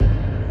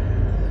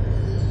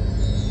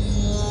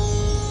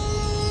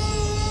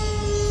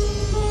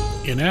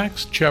In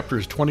Acts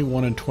chapters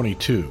 21 and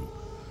 22,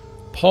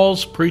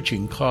 Paul's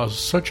preaching caused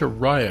such a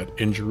riot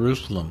in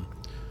Jerusalem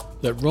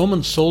that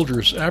Roman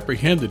soldiers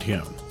apprehended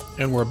him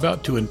and were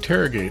about to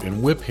interrogate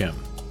and whip him.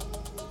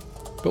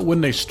 But when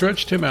they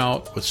stretched him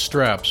out with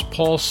straps,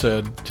 Paul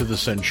said to the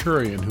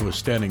centurion who was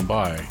standing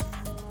by,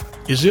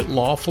 "Is it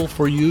lawful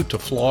for you to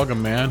flog a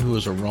man who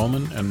is a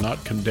Roman and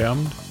not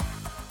condemned?"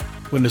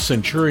 When the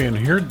centurion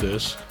heard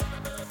this,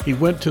 he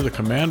went to the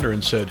commander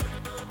and said,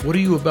 "What are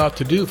you about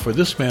to do? For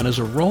this man is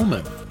a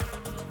Roman."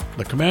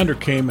 The commander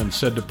came and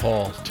said to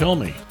Paul, "Tell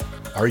me,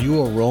 are you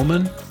a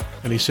Roman?"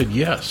 And he said,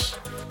 "Yes."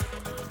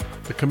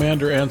 The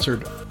commander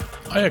answered,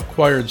 "I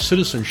acquired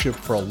citizenship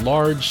for a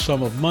large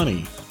sum of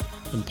money."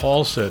 And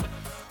Paul said,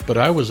 "But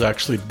I was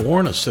actually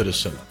born a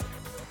citizen."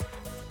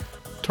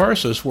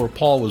 Tarsus, where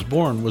Paul was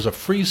born, was a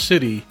free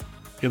city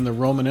in the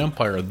Roman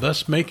Empire,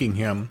 thus making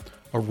him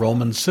a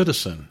Roman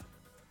citizen.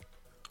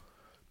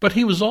 But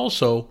he was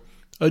also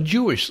a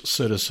Jewish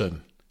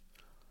citizen.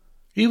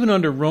 Even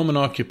under Roman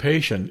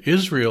occupation,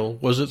 Israel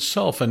was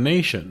itself a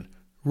nation,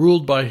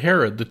 ruled by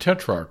Herod the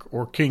Tetrarch,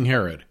 or King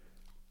Herod.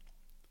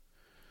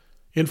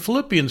 In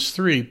Philippians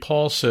 3,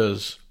 Paul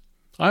says,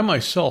 "I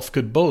myself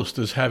could boast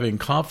as having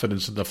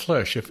confidence in the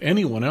flesh. If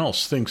anyone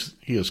else thinks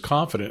he is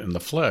confident in the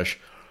flesh,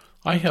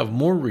 I have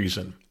more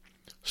reason.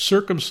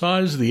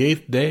 Circumcised the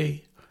 8th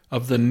day,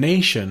 of the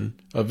nation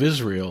of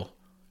Israel,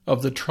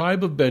 of the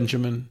tribe of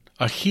Benjamin,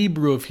 a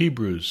Hebrew of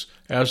Hebrews,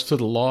 as to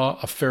the law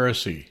a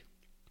Pharisee."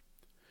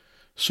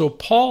 So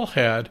Paul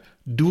had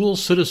dual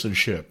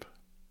citizenship.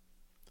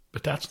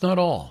 But that's not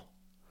all.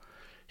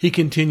 He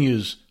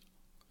continues,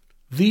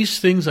 "These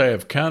things I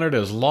have counted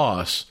as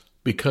loss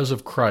because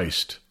of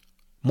Christ.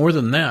 More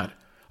than that,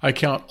 I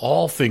count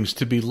all things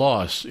to be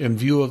loss in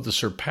view of the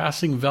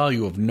surpassing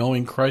value of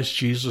knowing Christ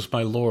Jesus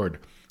my Lord,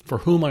 for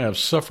whom I have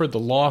suffered the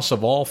loss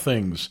of all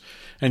things,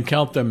 and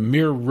count them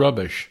mere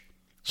rubbish,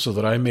 so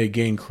that I may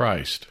gain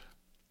Christ."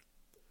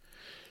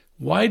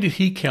 Why did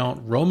he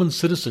count Roman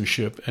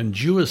citizenship and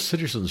Jewish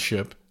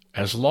citizenship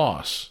as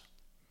loss?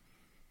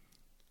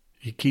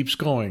 He keeps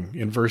going.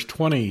 In verse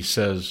 20 he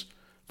says,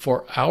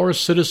 "For our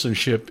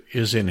citizenship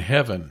is in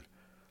heaven,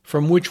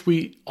 from which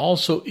we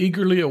also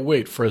eagerly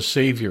await for a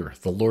Savior,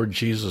 the Lord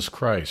Jesus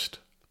Christ."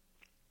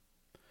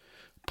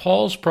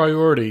 Paul's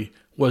priority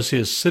was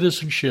his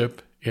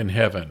citizenship in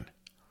heaven.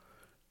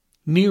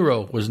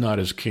 Nero was not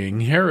his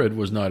king. Herod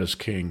was not his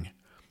king.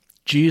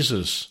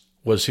 Jesus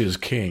was his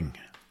king.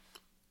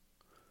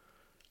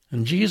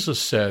 And Jesus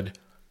said,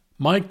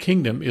 "My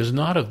kingdom is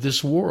not of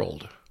this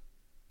world.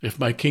 If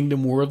my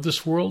kingdom were of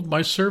this world,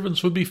 my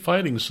servants would be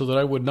fighting so that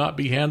I would not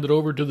be handed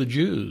over to the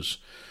Jews.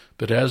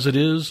 But as it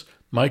is,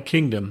 my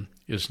kingdom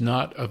is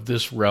not of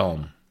this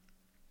realm."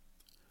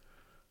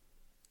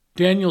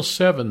 Daniel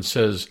 7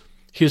 says,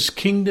 "His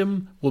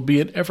kingdom will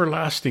be an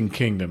everlasting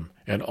kingdom,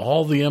 and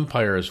all the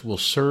empires will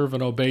serve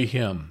and obey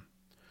him."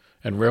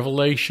 And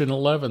Revelation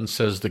 11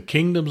 says, "The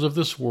kingdoms of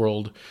this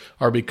world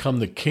are become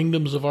the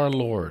kingdoms of our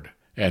Lord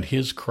and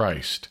his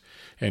Christ,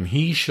 and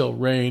he shall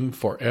reign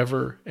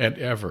forever and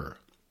ever."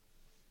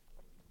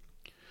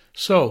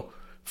 So,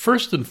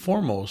 first and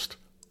foremost,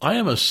 I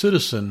am a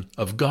citizen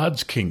of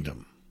God's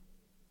kingdom.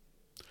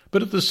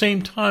 But at the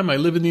same time, I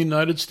live in the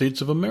United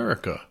States of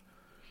America.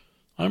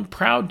 I'm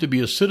proud to be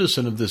a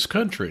citizen of this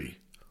country,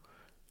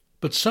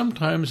 but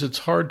sometimes it's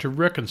hard to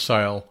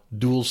reconcile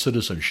dual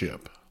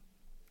citizenship.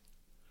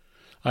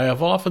 I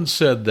have often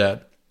said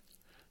that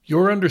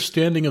your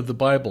understanding of the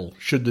Bible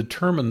should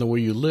determine the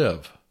way you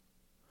live.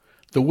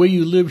 The way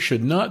you live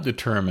should not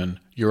determine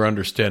your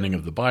understanding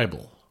of the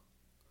Bible.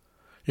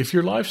 If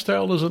your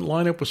lifestyle doesn't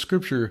line up with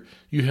Scripture,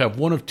 you have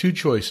one of two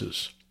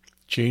choices: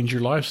 change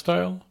your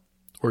lifestyle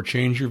or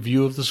change your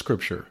view of the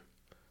Scripture.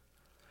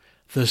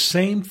 The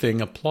same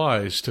thing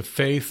applies to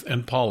faith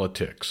and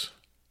politics.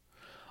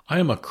 I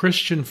am a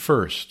Christian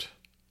first,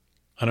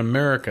 an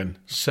American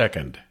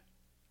second.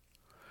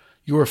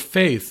 Your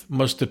faith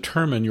must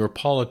determine your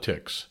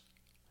politics.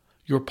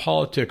 Your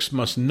politics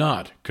must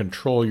not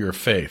control your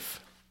faith.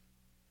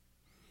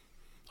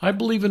 I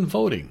believe in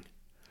voting.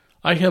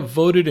 I have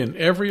voted in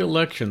every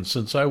election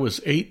since I was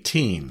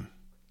 18.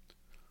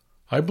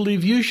 I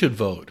believe you should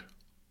vote.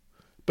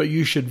 But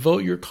you should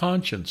vote your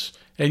conscience,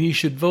 and you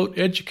should vote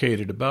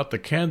educated about the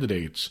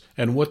candidates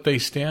and what they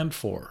stand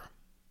for.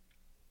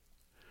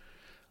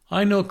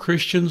 I know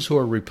Christians who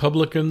are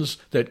Republicans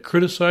that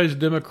criticize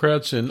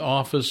Democrats in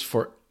office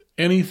for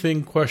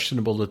anything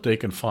questionable that they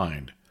can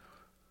find.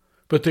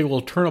 But they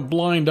will turn a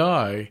blind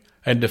eye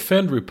and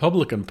defend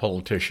Republican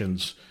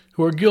politicians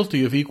who are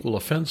guilty of equal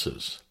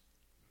offenses.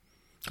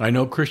 I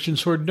know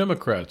Christians who are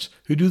Democrats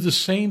who do the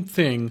same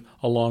thing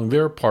along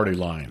their party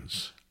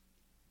lines.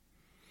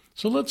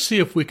 So let's see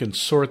if we can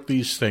sort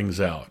these things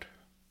out.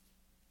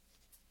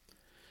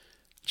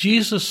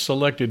 Jesus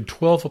selected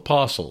 12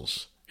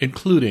 apostles,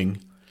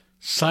 including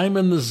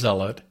Simon the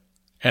Zealot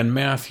and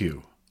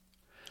Matthew.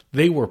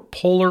 They were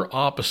polar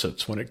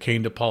opposites when it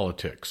came to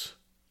politics.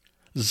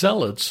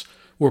 Zealots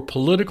were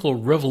political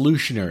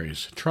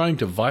revolutionaries trying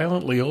to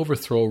violently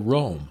overthrow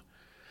Rome.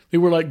 They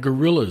were like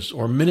guerrillas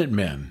or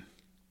Minutemen.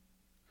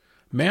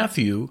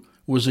 Matthew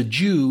was a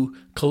Jew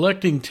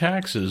collecting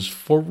taxes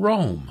for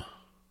Rome.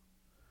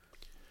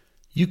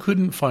 You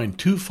couldn't find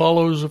two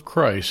followers of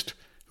Christ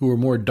who were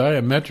more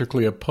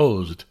diametrically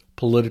opposed,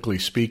 politically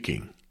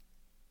speaking.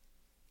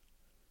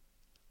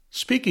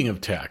 Speaking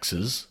of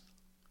taxes,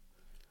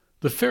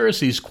 the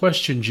Pharisees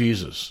questioned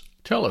Jesus.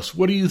 Tell us,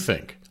 what do you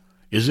think?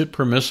 Is it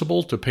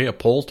permissible to pay a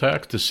poll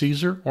tax to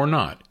Caesar or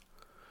not?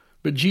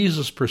 But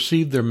Jesus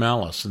perceived their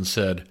malice and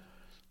said,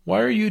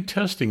 Why are you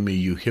testing me,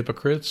 you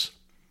hypocrites?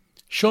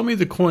 Show me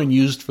the coin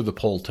used for the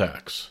poll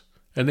tax.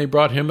 And they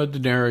brought him a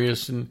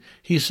denarius, and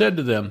he said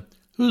to them,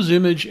 Whose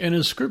image and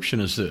inscription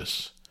is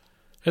this?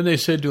 And they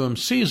said to him,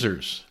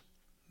 Caesar's.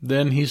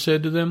 Then he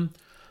said to them,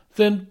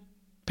 Then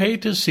pay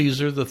to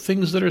Caesar the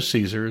things that are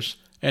Caesar's,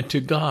 and to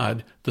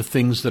God the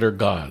things that are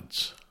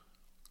God's.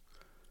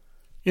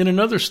 In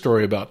another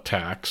story about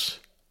tax,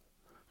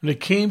 when it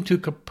came to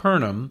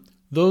Capernaum,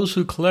 those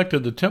who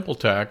collected the temple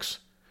tax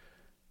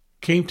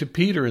came to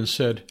Peter and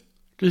said,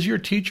 Does your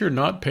teacher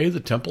not pay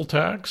the temple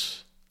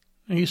tax?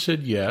 And he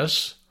said,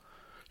 Yes.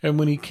 And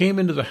when he came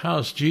into the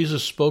house,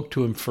 Jesus spoke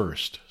to him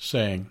first,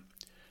 saying,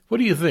 What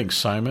do you think,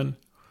 Simon?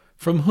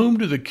 From whom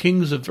do the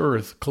kings of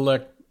earth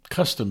collect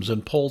customs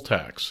and poll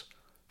tax?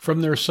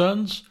 From their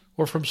sons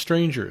or from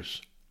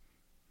strangers?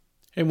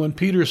 And when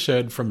Peter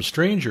said, From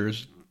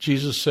strangers,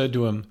 Jesus said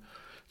to him,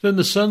 Then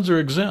the sons are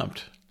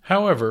exempt.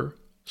 However,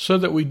 so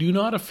that we do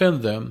not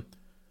offend them,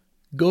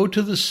 go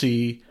to the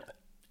sea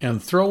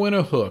and throw in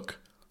a hook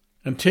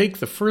and take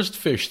the first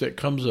fish that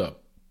comes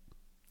up.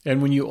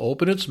 And when you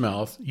open its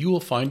mouth, you will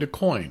find a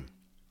coin.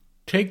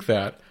 Take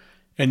that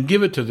and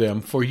give it to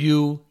them for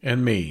you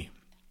and me.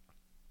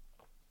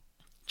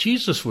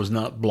 Jesus was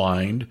not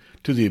blind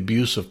to the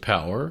abuse of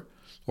power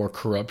or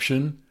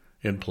corruption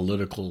in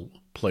political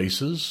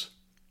places.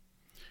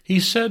 He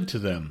said to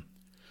them,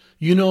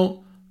 You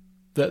know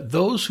that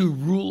those who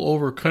rule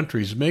over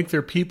countries make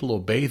their people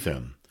obey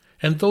them,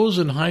 and those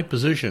in high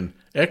position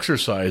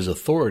exercise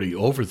authority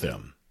over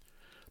them.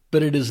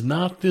 But it is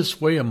not this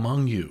way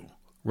among you.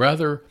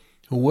 Rather,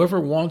 whoever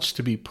wants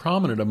to be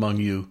prominent among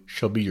you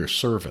shall be your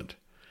servant,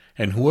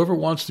 and whoever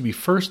wants to be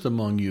first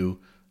among you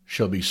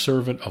shall be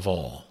servant of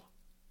all.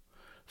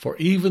 For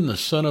even the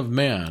Son of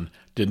Man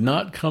did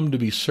not come to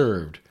be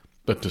served,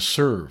 but to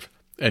serve,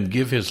 and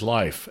give his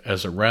life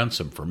as a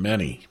ransom for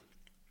many.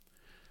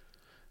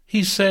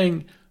 He's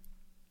saying,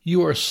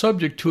 you are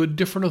subject to a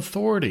different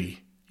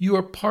authority. You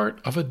are part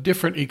of a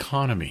different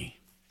economy.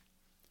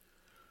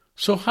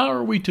 So how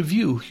are we to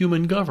view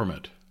human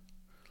government?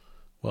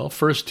 Well,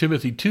 1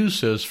 Timothy 2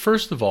 says,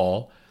 First of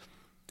all,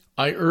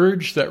 I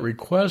urge that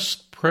requests,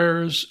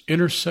 prayers,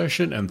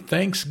 intercession, and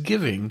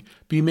thanksgiving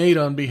be made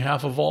on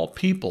behalf of all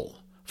people,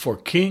 for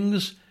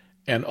kings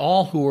and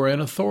all who are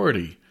in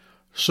authority,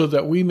 so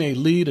that we may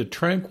lead a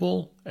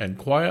tranquil and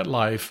quiet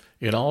life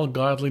in all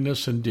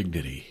godliness and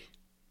dignity.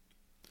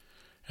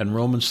 And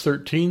Romans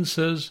 13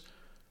 says,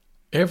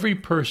 Every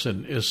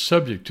person is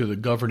subject to the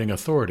governing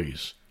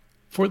authorities,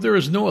 for there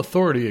is no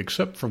authority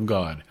except from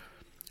God,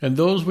 and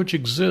those which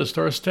exist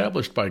are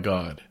established by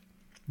God.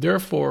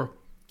 Therefore,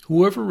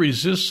 whoever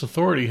resists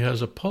authority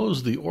has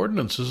opposed the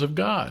ordinances of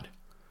God,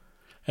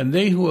 and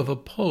they who have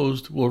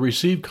opposed will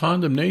receive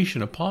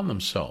condemnation upon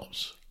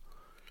themselves.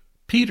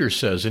 Peter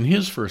says in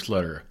his first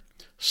letter,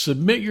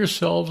 Submit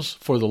yourselves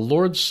for the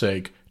Lord's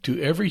sake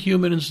to every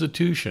human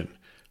institution,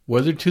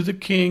 whether to the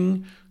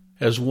king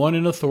as one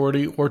in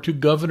authority or to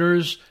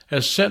governors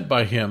as sent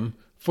by him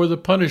for the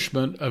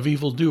punishment of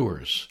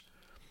evildoers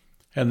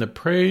and the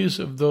praise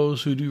of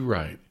those who do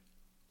right.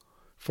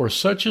 For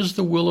such is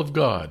the will of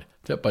God,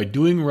 that by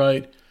doing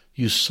right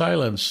you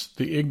silence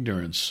the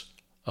ignorance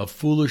of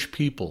foolish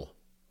people.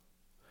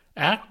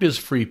 Act as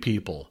free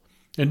people,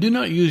 and do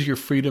not use your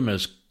freedom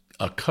as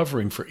a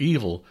covering for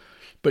evil,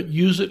 but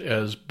use it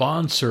as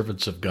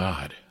bondservants of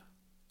God.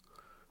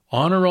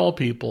 Honor all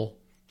people,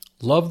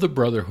 love the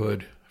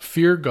brotherhood,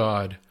 fear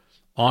God,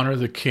 honor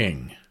the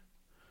king.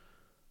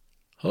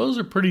 Those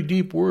are pretty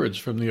deep words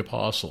from the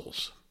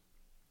apostles.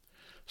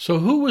 So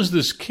who was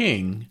this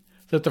king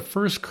that the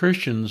first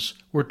Christians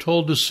were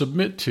told to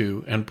submit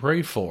to and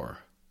pray for?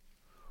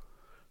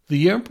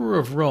 The emperor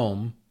of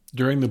Rome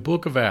during the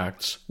book of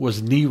Acts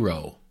was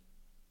Nero.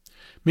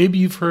 Maybe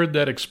you've heard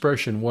that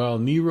expression, while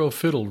Nero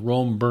fiddled,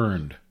 Rome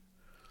burned.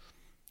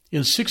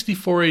 In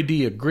 64 AD,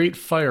 a great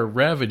fire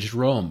ravaged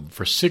Rome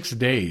for 6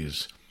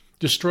 days,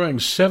 destroying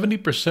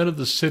 70% of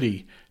the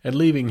city and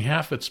leaving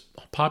half its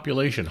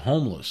population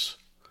homeless.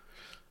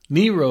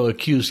 Nero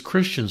accused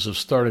Christians of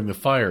starting the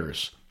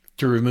fires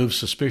to remove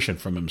suspicion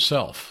from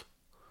himself.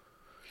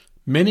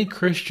 Many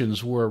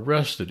Christians were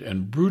arrested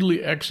and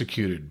brutally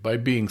executed by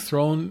being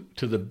thrown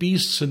to the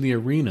beasts in the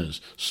arenas.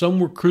 Some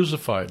were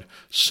crucified.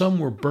 Some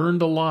were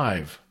burned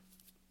alive.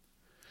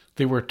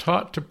 They were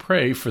taught to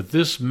pray for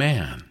this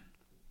man.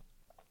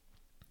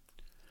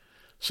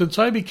 Since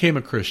I became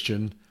a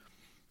Christian,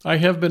 I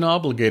have been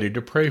obligated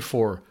to pray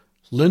for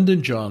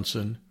Lyndon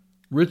Johnson,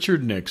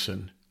 Richard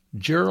Nixon,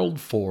 Gerald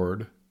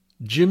Ford,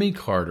 Jimmy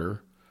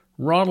Carter,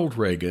 Ronald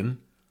Reagan,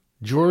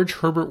 George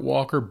Herbert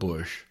Walker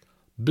Bush,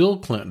 Bill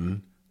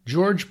Clinton,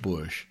 George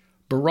Bush,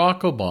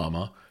 Barack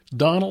Obama,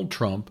 Donald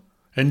Trump,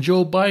 and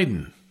Joe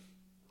Biden.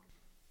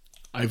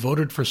 I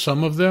voted for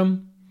some of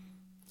them,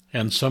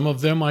 and some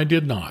of them I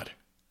did not.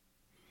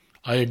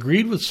 I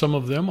agreed with some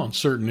of them on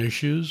certain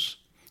issues.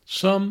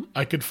 Some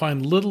I could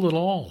find little at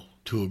all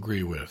to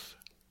agree with.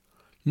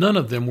 None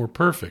of them were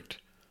perfect,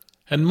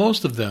 and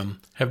most of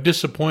them have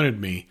disappointed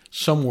me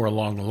somewhere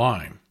along the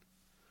line.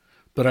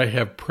 But I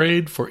have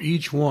prayed for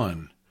each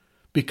one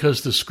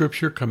because the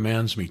Scripture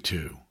commands me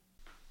to.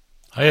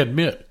 I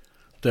admit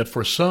that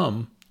for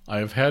some, I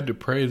have had to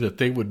pray that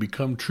they would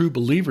become true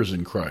believers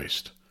in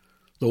Christ.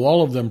 Though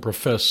all of them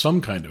profess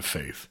some kind of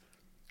faith,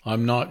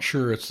 I'm not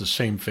sure it's the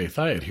same faith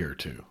I adhere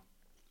to.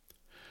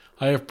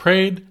 I have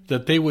prayed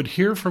that they would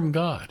hear from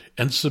God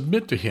and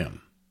submit to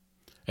Him,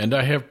 and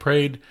I have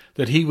prayed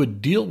that He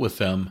would deal with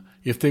them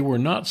if they were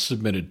not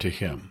submitted to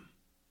Him.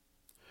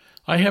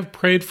 I have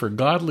prayed for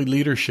godly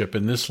leadership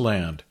in this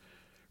land,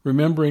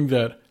 remembering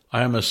that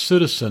I am a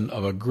citizen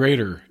of a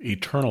greater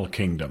eternal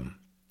kingdom,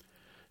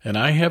 and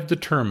I have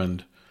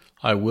determined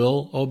I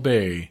will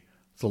obey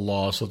the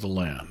laws of the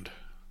land.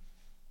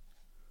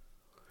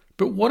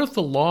 But what if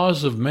the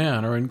laws of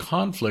man are in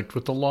conflict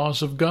with the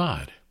laws of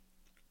God?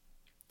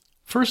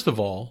 First of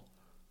all,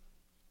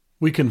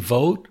 we can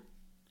vote,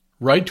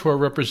 write to our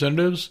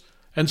representatives,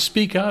 and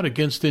speak out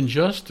against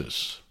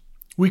injustice.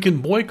 We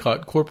can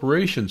boycott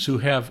corporations who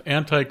have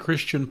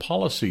anti-Christian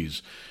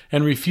policies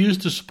and refuse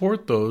to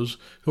support those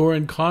who are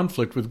in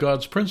conflict with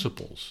God's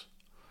principles.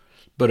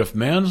 But if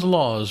man's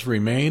laws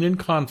remain in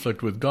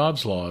conflict with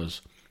God's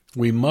laws,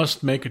 we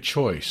must make a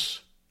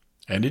choice,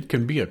 and it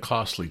can be a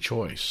costly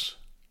choice.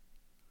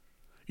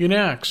 In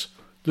Acts,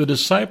 the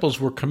disciples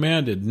were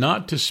commanded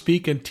not to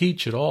speak and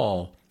teach at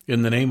all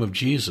in the name of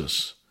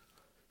Jesus.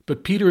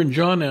 But Peter and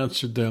John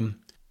answered them,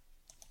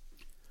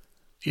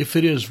 "If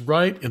it is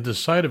right in the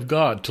sight of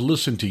God to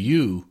listen to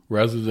you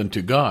rather than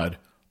to God,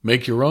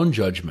 make your own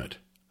judgment.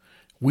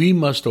 We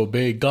must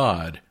obey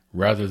God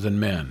rather than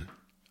men."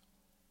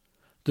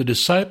 The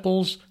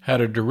disciples had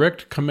a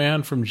direct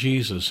command from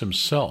Jesus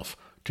Himself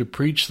to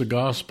preach the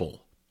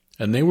gospel,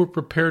 and they were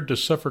prepared to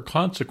suffer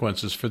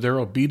consequences for their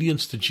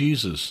obedience to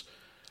Jesus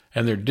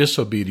and their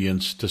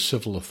disobedience to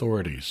civil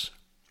authorities.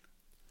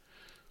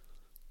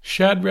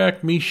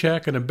 Shadrach,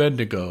 Meshach, and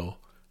Abednego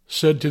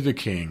said to the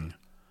king,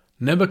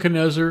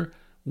 "Nebuchadnezzar,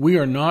 we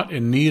are not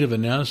in need of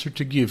an answer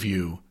to give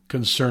you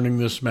concerning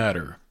this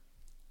matter.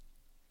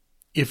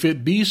 If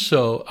it be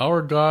so,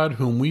 our God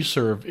whom we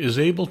serve is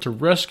able to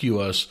rescue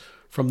us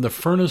from the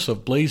furnace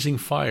of blazing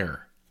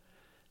fire.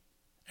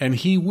 And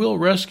He will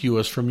rescue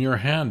us from your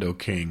hand, O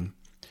king.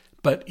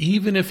 But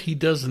even if He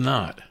does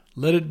not,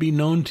 let it be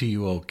known to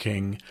you, O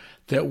king,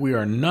 that we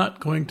are not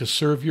going to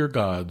serve your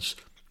gods,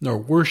 nor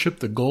worship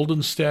the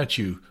golden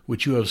statue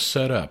which you have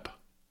set up."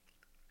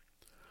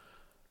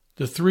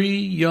 The 3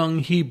 young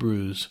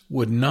Hebrews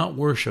would not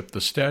worship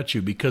the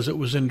statue because it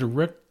was in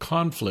direct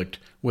conflict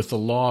with the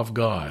law of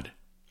God,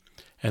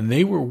 and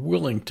they were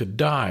willing to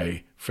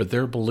die for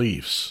their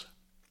beliefs.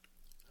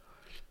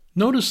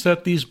 Notice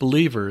that these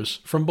believers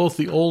from both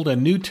the Old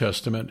and New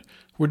Testament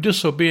were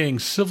disobeying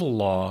civil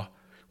law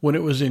when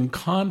it was in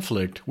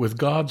conflict with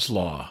God's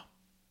law.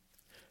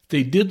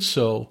 They did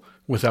so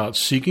without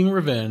seeking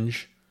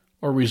revenge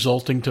or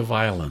resulting to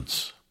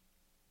violence.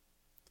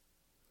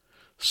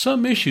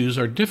 Some issues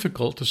are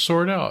difficult to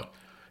sort out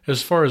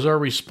as far as our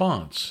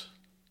response.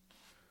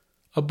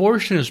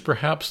 Abortion is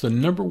perhaps the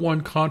number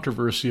one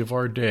controversy of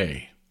our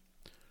day.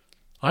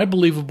 I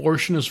believe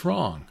abortion is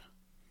wrong.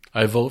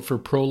 I vote for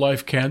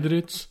pro-life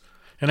candidates,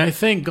 and I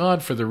thank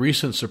God for the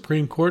recent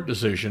Supreme Court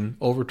decision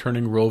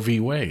overturning Roe v.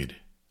 Wade.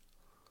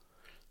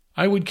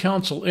 I would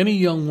counsel any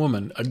young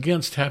woman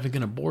against having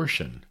an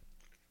abortion,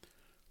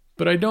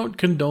 but I don't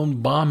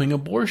condone bombing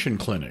abortion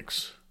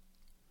clinics.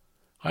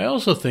 I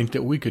also think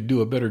that we could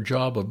do a better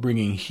job of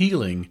bringing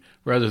healing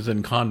rather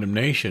than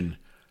condemnation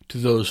to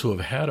those who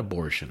have had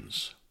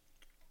abortions.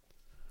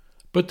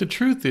 But the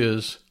truth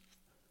is,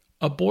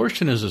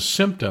 abortion is a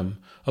symptom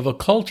of a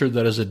culture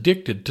that is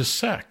addicted to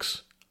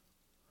sex.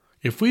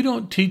 If we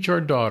don't teach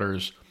our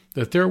daughters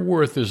that their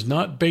worth is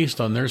not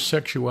based on their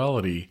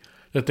sexuality,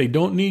 that they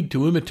don't need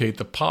to imitate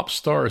the pop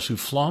stars who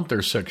flaunt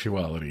their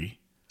sexuality,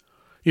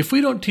 if we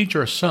don't teach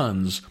our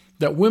sons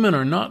that women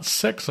are not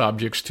sex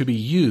objects to be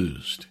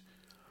used,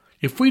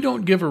 if we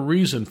don't give a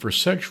reason for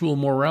sexual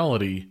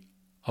morality,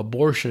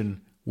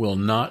 abortion will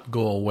not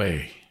go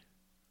away.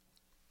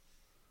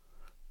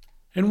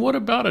 And what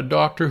about a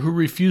doctor who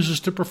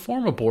refuses to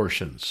perform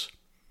abortions?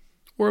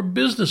 Or a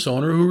business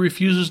owner who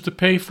refuses to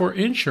pay for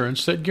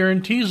insurance that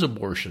guarantees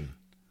abortion?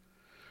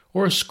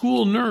 Or a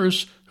school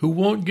nurse who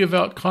won't give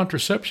out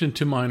contraception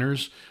to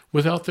minors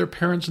without their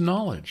parents'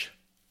 knowledge?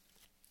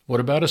 What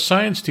about a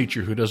science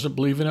teacher who doesn't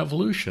believe in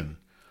evolution?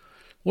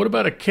 What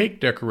about a cake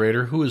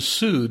decorator who is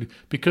sued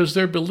because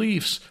their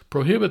beliefs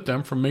prohibit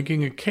them from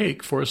making a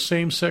cake for a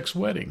same-sex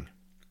wedding?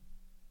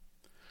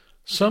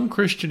 Some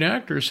Christian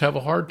actors have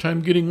a hard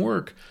time getting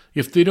work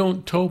if they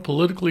don't toe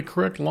politically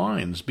correct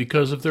lines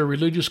because of their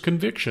religious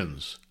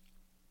convictions.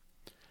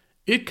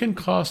 It can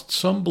cost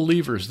some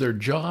believers their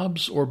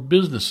jobs or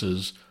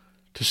businesses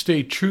to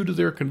stay true to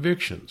their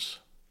convictions.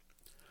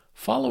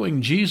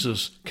 Following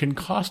Jesus can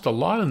cost a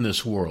lot in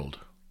this world.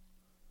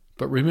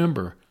 But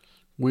remember,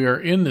 we are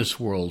in this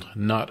world,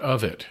 not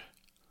of it.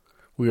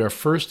 We are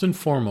first and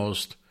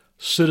foremost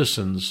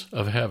citizens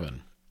of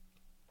heaven.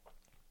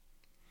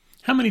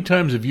 How many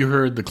times have you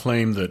heard the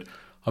claim that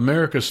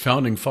America's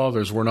founding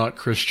fathers were not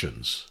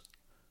Christians?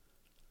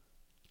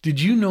 Did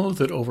you know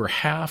that over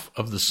half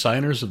of the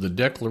signers of the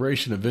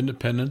Declaration of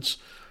Independence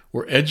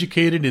were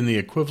educated in the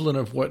equivalent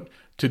of what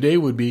today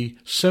would be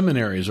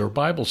seminaries or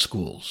Bible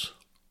schools?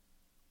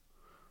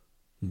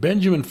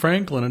 Benjamin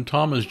Franklin and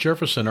Thomas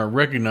Jefferson are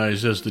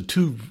recognized as the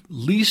two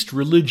least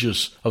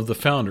religious of the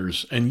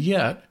founders, and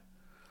yet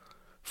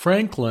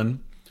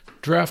Franklin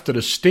drafted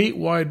a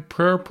statewide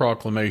prayer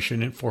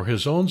proclamation for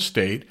his own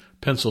state,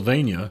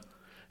 Pennsylvania,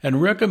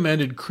 and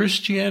recommended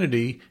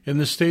Christianity in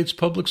the state's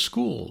public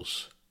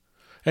schools,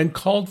 and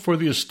called for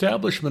the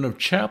establishment of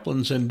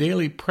chaplains and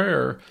daily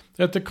prayer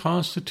at the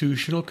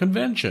Constitutional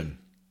Convention.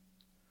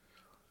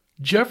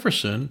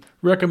 Jefferson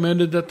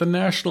recommended that the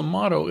national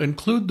motto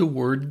include the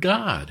word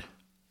God.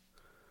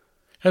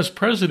 As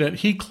president,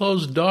 he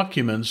closed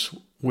documents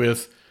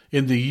with,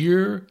 "In the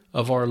year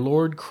of our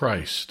Lord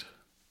Christ."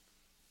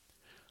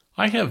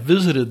 I have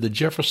visited the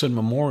Jefferson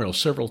Memorial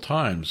several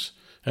times,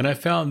 and I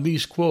found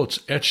these quotes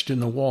etched in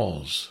the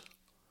walls.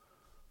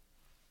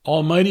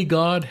 "Almighty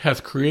God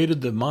hath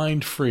created the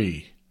mind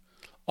free.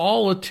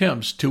 All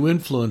attempts to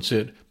influence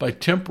it by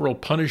temporal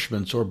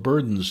punishments or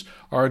burdens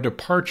are a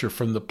departure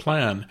from the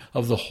plan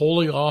of the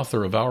holy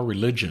author of our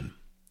religion.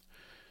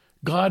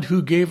 God,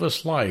 who gave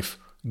us life,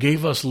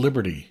 gave us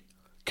liberty.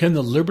 Can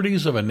the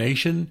liberties of a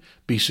nation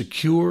be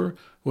secure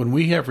when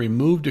we have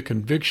removed a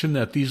conviction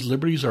that these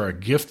liberties are a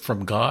gift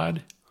from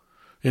God?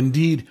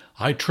 Indeed,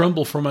 I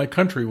tremble for my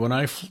country when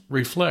I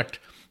reflect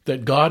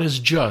that God is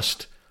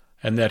just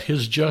and that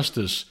his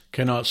justice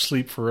cannot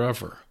sleep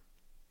forever."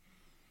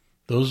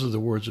 Those are the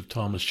words of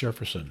Thomas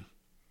Jefferson.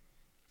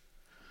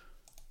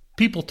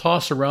 People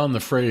toss around the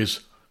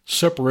phrase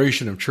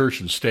separation of church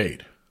and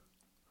state.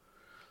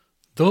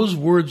 Those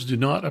words do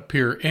not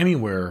appear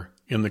anywhere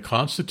in the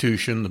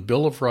Constitution, the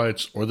Bill of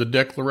Rights, or the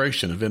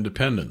Declaration of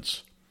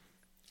Independence.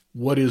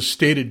 What is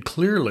stated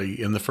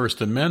clearly in the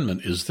First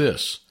Amendment is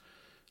this: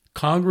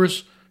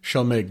 Congress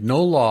shall make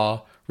no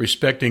law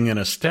respecting an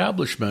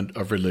establishment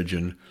of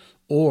religion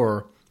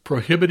or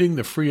prohibiting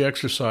the free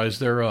exercise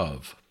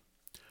thereof.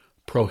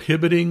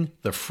 Prohibiting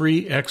the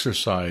free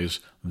exercise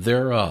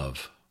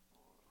thereof.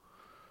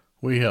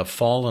 We have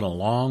fallen a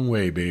long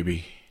way,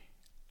 baby.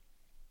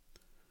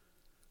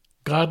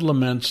 God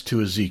laments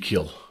to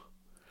Ezekiel,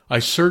 "I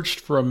searched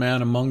for a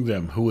man among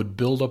them who would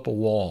build up a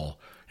wall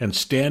and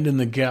stand in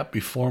the gap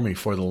before me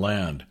for the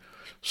land,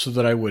 so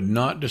that I would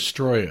not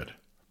destroy it,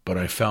 but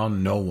I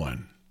found no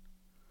one."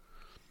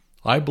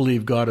 I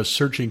believe God is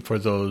searching for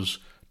those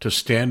to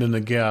stand in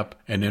the gap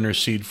and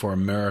intercede for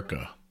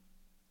America.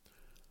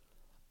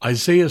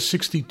 Isaiah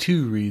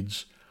 62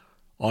 reads,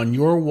 "On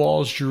your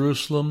walls,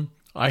 Jerusalem,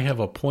 I have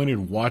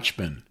appointed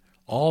watchmen.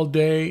 All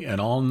day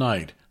and all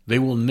night they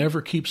will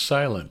never keep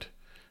silent.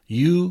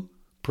 You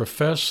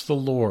profess the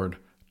Lord,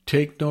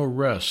 take no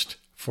rest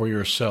for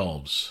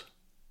yourselves."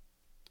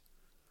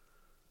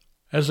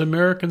 As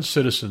American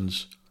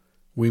citizens,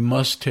 we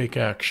must take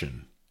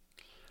action.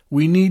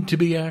 We need to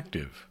be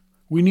active.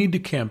 We need to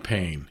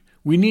campaign.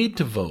 We need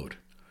to vote.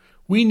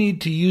 We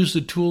need to use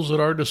the tools at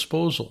our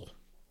disposal.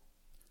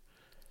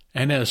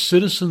 And as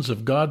citizens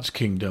of God's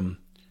kingdom,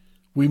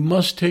 we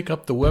must take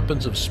up the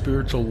weapons of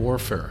spiritual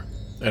warfare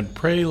and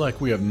pray like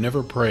we have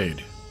never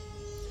prayed.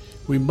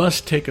 We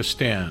must take a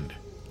stand.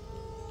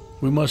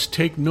 We must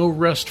take no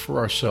rest for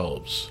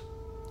ourselves.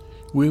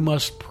 We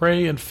must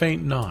pray and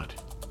faint not.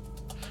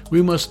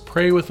 We must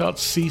pray without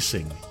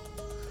ceasing.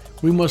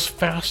 We must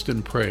fast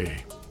and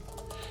pray.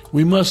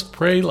 We must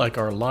pray like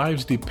our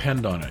lives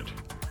depend on it.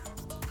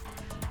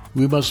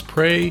 We must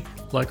pray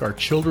like our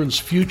children's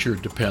future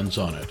depends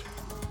on it.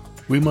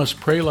 We must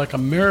pray like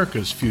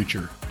America's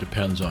future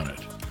depends on it.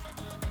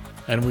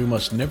 And we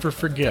must never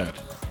forget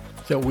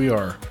that we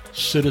are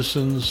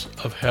citizens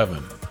of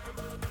heaven.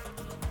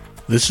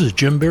 This is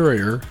Jim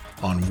Barrier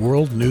on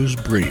World News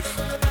Brief.